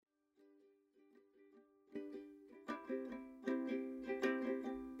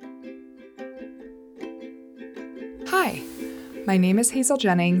Hi, my name is Hazel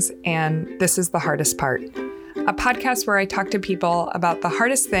Jennings, and this is The Hardest Part, a podcast where I talk to people about the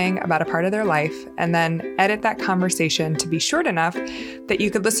hardest thing about a part of their life and then edit that conversation to be short enough that you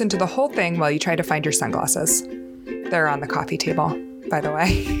could listen to the whole thing while you try to find your sunglasses. They're on the coffee table, by the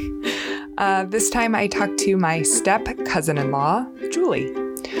way. This time I talked to my step-cousin-in-law, Julie.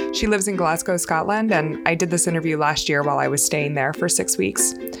 She lives in Glasgow, Scotland, and I did this interview last year while I was staying there for 6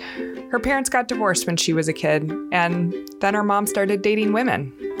 weeks. Her parents got divorced when she was a kid, and then her mom started dating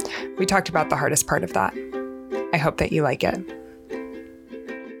women. We talked about the hardest part of that. I hope that you like it.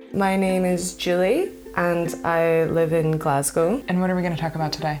 My name is Julie, and I live in Glasgow. And what are we going to talk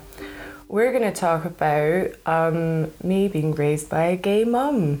about today? We're going to talk about me being raised by a gay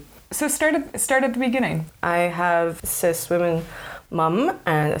mum. So start at the beginning. I have a cis woman mum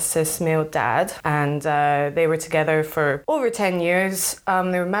and a cis male dad, and they were together for over 10 years.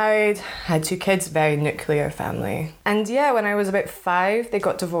 They were married, had 2 kids, very nuclear family. And yeah, when I was about 5, they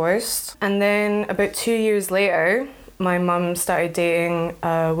got divorced. And then about 2 years later, my mum started dating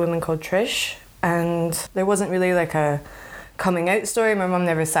a woman called Trish, and there wasn't really like a coming out story. My mum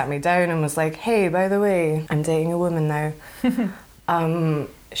never sat me down and was like, hey, by the way, I'm dating a woman now.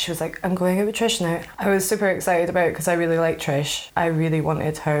 She was like, I'm going out with Trish now. I was super excited about it because I really like Trish. I really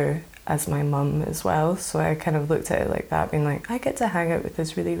wanted her as my mum as well. So I kind of looked at it like that, being like, I get to hang out with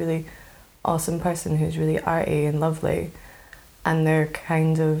this really, really awesome person who's really arty and lovely. And they're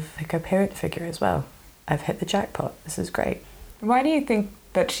kind of like a parent figure as well. I've hit the jackpot. This is great. Why do you think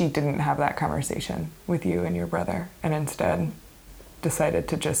that she didn't have that conversation with you and your brother and instead decided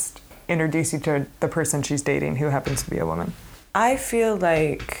to just introduce you to the person she's dating who happens to be a woman? I feel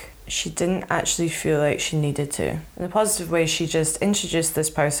like she didn't actually feel like she needed to. In a positive way, she just introduced this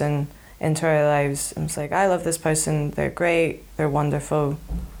person into our lives and was like, I love this person, they're great, they're wonderful,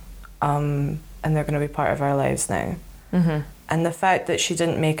 and they're going to be part of our lives now. Mm-hmm. And the fact that she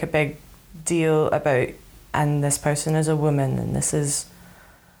didn't make a big deal about, and this person is a woman, and this is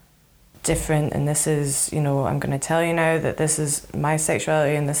different, and this is, I'm going to tell you now that this is my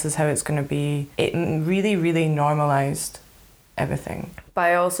sexuality and this is how it's going to be. It really, really normalised everything. But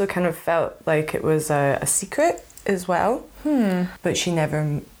I also kind of felt like it was a secret as well. But she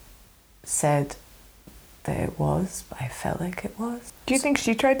never said that it was, but I felt like it was. Do you think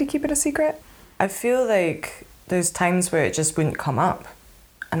she tried to keep it a secret? I feel like there's times where it just wouldn't come up.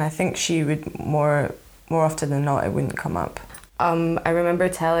 And I think she would more often than not, it wouldn't come up. I remember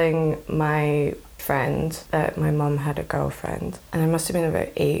telling my friend that my mum had a girlfriend, and I must have been about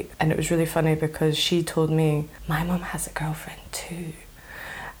 8, and it was really funny because she told me, my mum has a girlfriend too.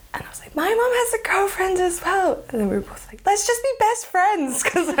 And I was like, my mum has a girlfriend as well. And then we were both like, let's just be best friends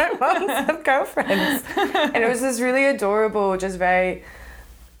because our mums have girlfriends. And it was this really adorable, just very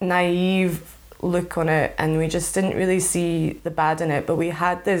naive look on it, and we just didn't really see the bad in it, but we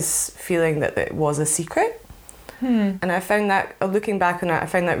had this feeling that it was a secret. And I found that, looking back on it, I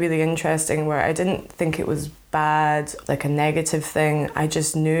found that really interesting, where I didn't think it was bad, like a negative thing. I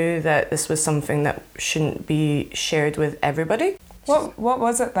just knew that this was something that shouldn't be shared with everybody. What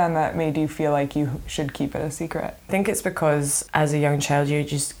was it then that made you feel like you should keep it a secret? I think it's because as a young child,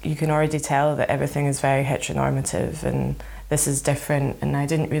 you can already tell that everything is very heteronormative and this is different. And I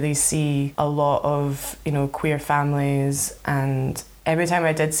didn't really see a lot of, queer families, and every time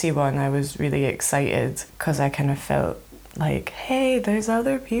I did see one, I was really excited because I kind of felt like, hey, there's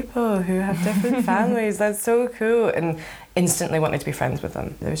other people who have different families. That's so cool. And instantly wanted to be friends with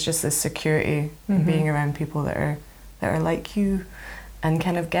them. There was just this security in being around people that are like you and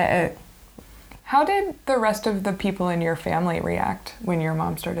kind of get it. How did the rest of the people in your family react when your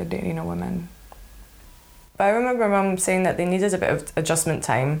mom started dating a woman? But I remember Mum saying that they needed a bit of adjustment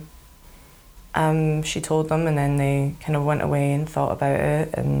time. She told them, and then they kind of went away and thought about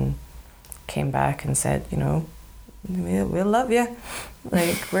it and came back and said, we'll love you.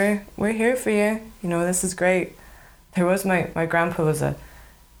 Like, we're here for you. This is great. There was my grandpa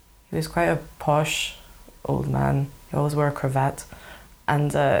he was quite a posh old man. He always wore a cravat.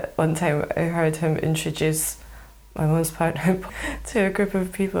 And one time I heard him introduce my mum's partner to a group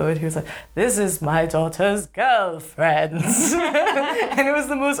of people, and he was like, this is my daughter's girlfriend. And it was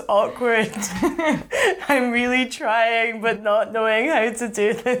the most awkward. I'm really trying but not knowing how to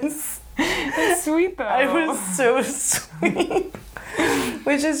do this. It's sweet though. It was so sweet.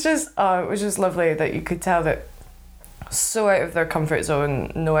 Which is just, it was just lovely that you could tell that so out of their comfort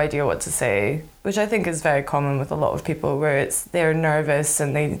zone, no idea what to say, which I think is very common with a lot of people, where they're nervous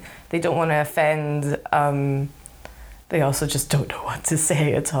and they don't want to offend. They also just don't know what to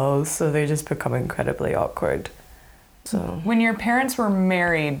say at all, so they just become incredibly awkward. So when your parents were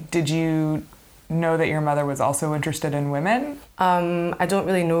married, did you know that your mother was also interested in women? I don't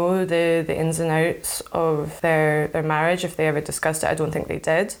really know the ins and outs of their marriage, if they ever discussed it. I don't think they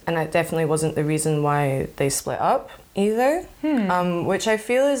did. And it definitely wasn't the reason why they split up either, which I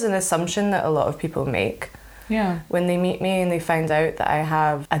feel is an assumption that a lot of people make. Yeah. When they meet me and they find out that I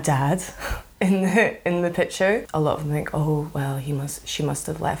have a dad in the picture, a lot of them think, oh, well, she must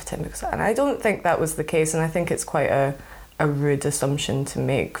have left him. And I don't think that was the case, and I think it's quite a rude assumption to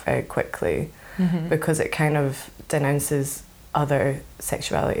make very quickly, because it kind of denounces other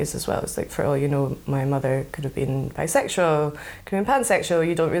sexualities as well. It's like, for all you know, my mother could have been bisexual, could have been pansexual,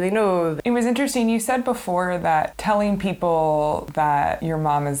 you don't really know. It was interesting, you said before that telling people that your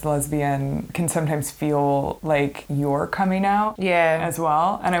mom is lesbian can sometimes feel like you're coming out as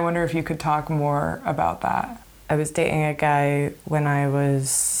well, and I wonder if you could talk more about that. I was dating a guy when I was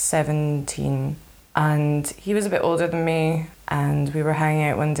 17, and he was a bit older than me, and we were hanging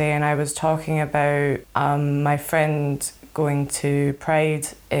out one day and I was talking about my friend going to Pride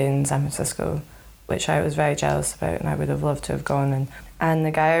in San Francisco, which I was very jealous about, and I would have loved to have gone. And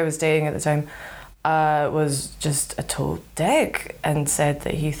the guy I was dating at the time was just a total dick and said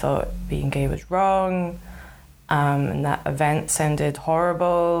that he thought being gay was wrong, and that event sounded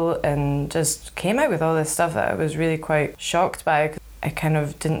horrible, and just came out with all this stuff that I was really quite shocked by. I kind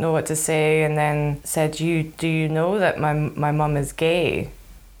of didn't know what to say, and then said, do you know that my mum is gay?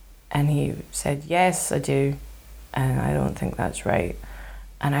 And he said, yes, I do. And I don't think that's right.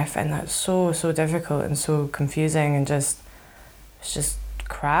 And I found that so difficult and so confusing, and it's just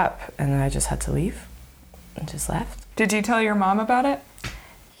crap. And I just had to leave and just left. Did you tell your mom about it?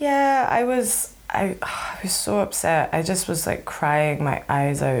 Yeah, I was so upset. I just was like crying my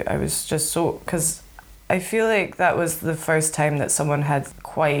eyes out. I was just because I feel like that was the first time that someone had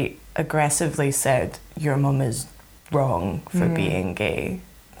quite aggressively said, your mum is wrong for being gay.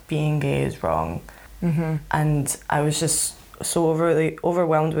 Being gay is wrong. And I was just so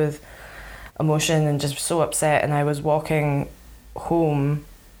overwhelmed with emotion and just so upset, and I was walking home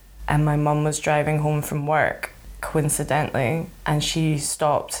and my mum was driving home from work, coincidentally, and she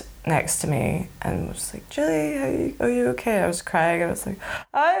stopped next to me and was like, Julie, are you okay? I was crying, and I was like,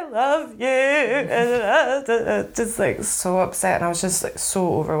 I love you, and just like so upset, and I was just like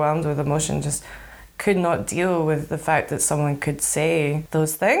so overwhelmed with emotion, just could not deal with the fact that someone could say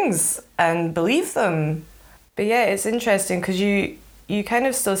those things and believe them. But yeah, it's interesting because you kind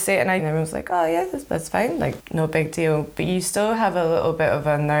of still say it, and everyone's like, oh yeah, that's fine, like no big deal, but you still have a little bit of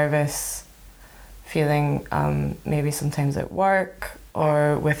a nervous feeling, maybe sometimes at work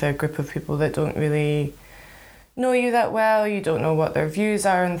or with a group of people that don't really know you that well, you don't know what their views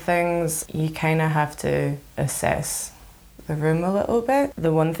are on things. You kind of have to assess the room a little bit.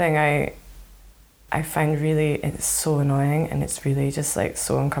 The one thing I find really, it's so annoying and it's really just like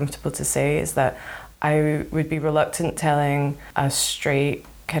so uncomfortable to say, is that I would be reluctant telling a straight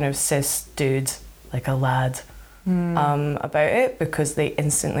kind of cis dude, like a lad, about it, because they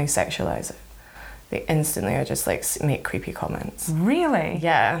instantly sexualize it. They instantly are just like make creepy comments. Really?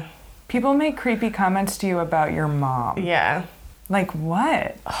 Yeah. People make creepy comments to you about your mom? Yeah. Like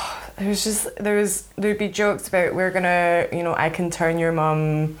what? Oh, there'd be jokes about, we're gonna, I can turn your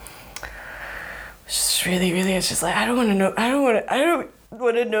mom. Just really, it's just like, I don't want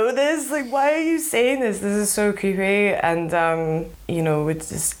to know this. Like, why are you saying this? This is so creepy. And, would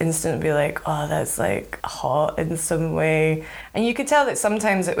just instantly be like, oh, that's like hot in some way. And you could tell that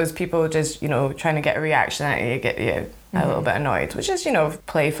sometimes it was people just, trying to get a reaction at you, get you a little bit annoyed, which is,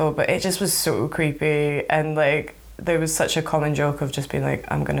 playful, but it just was so creepy. And like, there was such a common joke of just being like,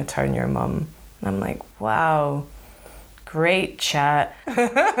 I'm going to turn your mum. And I'm like, wow. Great chat.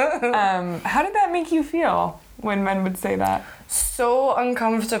 How did that make you feel when men would say that? So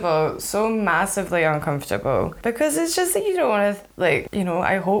uncomfortable, so massively uncomfortable, because it's just that you don't want to,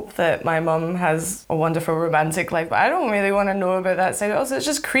 I hope that my mum has a wonderful romantic life, but I don't really want to know about that side. Also, it's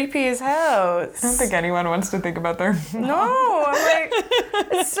just creepy as hell. I don't think anyone wants to think about their mom. No, I'm like,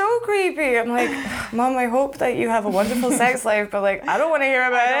 it's so creepy. I'm like, Mom, I hope that you have a wonderful sex life, but like, I don't want to hear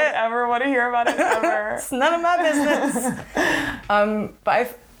about it. I don't ever want to hear about it, ever. It's none of my business.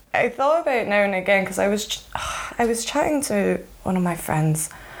 But I thought about it now and again, because I was chatting to one of my friends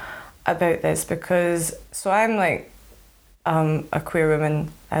about this, because I'm like a queer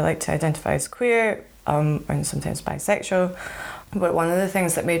woman. I like to identify as queer, and sometimes bisexual. But one of the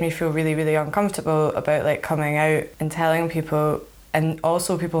things that made me feel really, really uncomfortable about like coming out and telling people, and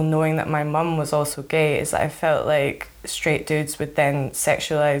also people knowing that my mum was also gay, is that I felt like straight dudes would then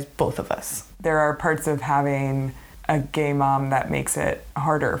sexualize both of us. There are parts of having a gay mom that makes it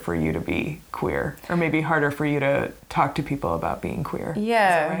harder for you to be queer, or maybe harder for you to talk to people about being queer.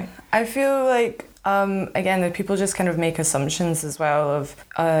 Yeah. Is that right? I feel like Again, the people just kind of make assumptions as well of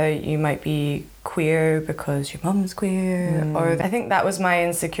you might be queer because your mum's queer. Or I think that was my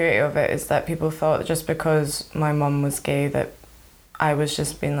insecurity of it, is that people thought that just because my mum was gay that I was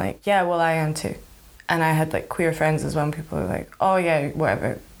just being like, yeah, well, I am too. And I had like queer friends as well, and people were like, oh yeah,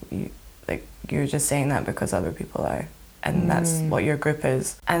 whatever. You're just saying that because other people are. And that's what your group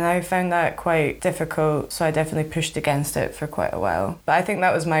is. And I found that quite difficult, so I definitely pushed against it for quite a while. But I think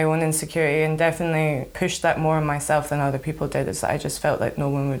that was my own insecurity, and definitely pushed that more on myself than other people did, is that I just felt like no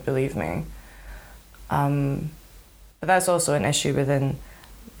one would believe me. But that's also an issue within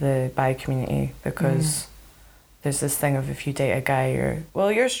the bi community, because there's this thing of if you date a guy,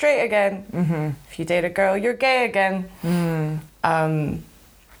 you're straight again. If you date a girl, you're gay again.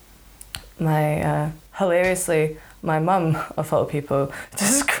 Hilariously, my mum, of all people,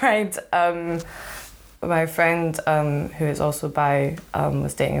 described my friend who is also bi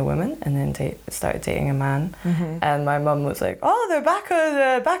was dating a woman and then started dating a man, and my mum was like, "Oh, they're back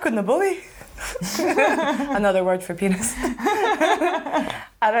on the boy." Another word for penis.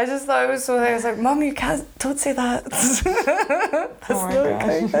 And I just thought it was so. I was like, "Mum, don't say that. That's not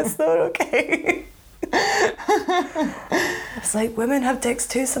okay. That's not okay." It's like, women have dicks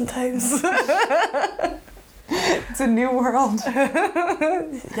too sometimes. It's a new world.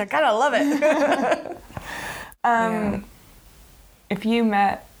 You gotta love it. If you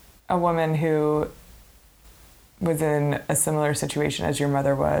met a woman who was in a similar situation as your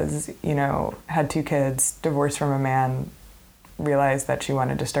mother was, had 2 kids, divorced from a man, realized that she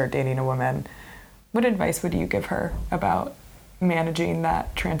wanted to start dating a woman, what advice would you give her about managing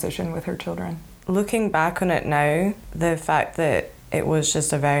that transition with her children? Looking back on it now, the fact that it was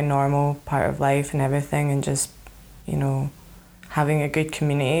just a very normal part of life and everything, and just, having a good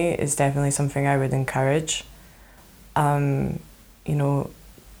community is definitely something I would encourage. Meeting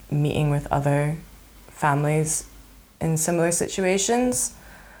with other families in similar situations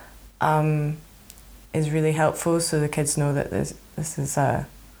is really helpful, so the kids know that this is a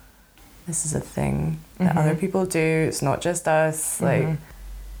thing that other people do. It's not just us. Like,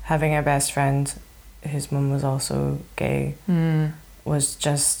 having a best friend whose mum was also gay was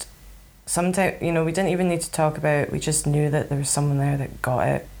just, sometimes, we didn't even need to talk about it. We just knew that there was someone there that got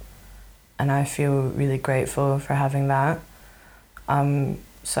it. And I feel really grateful for having that.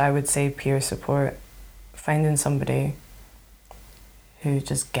 So I would say peer support, finding somebody who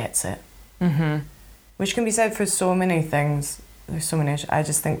just gets it. Which can be said for so many things. There's so many. I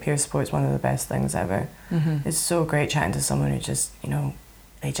just think peer support is one of the best things ever. It's so great chatting to someone who just,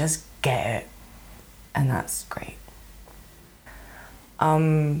 they just get it. And that's great.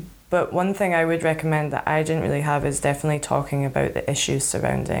 But one thing I would recommend that I didn't really have is definitely talking about the issues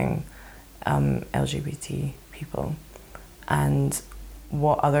surrounding LGBT people and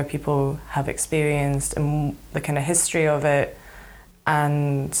what other people have experienced and the kind of history of it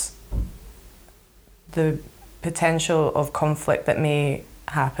and the potential of conflict that may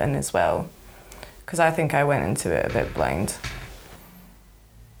happen as well. Because I think I went into it a bit blind.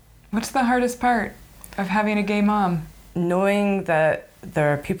 What's the hardest part of having a gay mom? Knowing that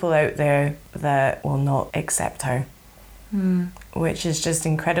there are people out there that will not accept her, which is just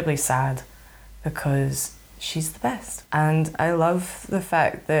incredibly sad, because she's the best. And I love the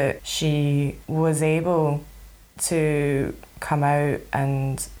fact that she was able to come out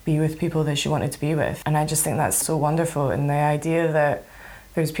and be with people that she wanted to be with. And I just think that's so wonderful. And the idea that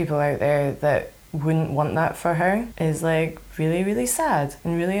there's people out there that wouldn't want that for her is like really, really sad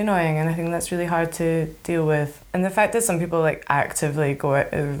and really annoying, and I think that's really hard to deal with. And the fact that some people like actively go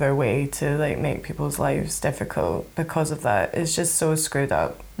out of their way to like make people's lives difficult because of that is just so screwed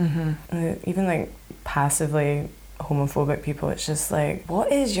up. Even like passively homophobic people, it's just like,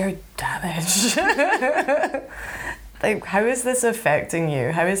 what is your damage? Like, how is this affecting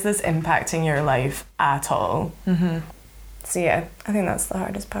you? How is this impacting your life at all? So yeah, I think that's the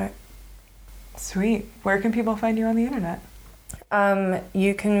hardest part. Sweet. Where can people find you on the internet?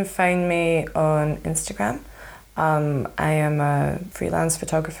 You can find me on Instagram. I am a freelance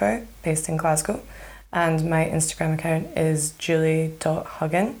photographer based in Glasgow, and my Instagram account is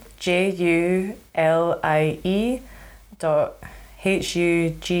julie.huggan,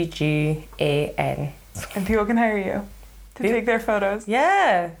 JULIE.HUGGAN. And people can hire you to take their photos.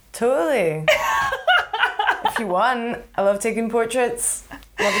 Yeah, totally. If you want. I love taking portraits.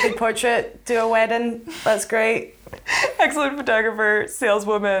 Love a good portrait. Do a wedding. That's great. Excellent photographer,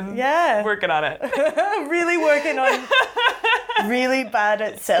 saleswoman. Yeah. Working on it. Really working on. Really bad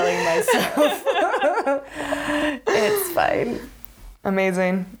at selling myself. It's fine.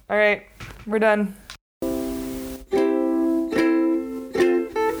 Amazing. All right, we're done.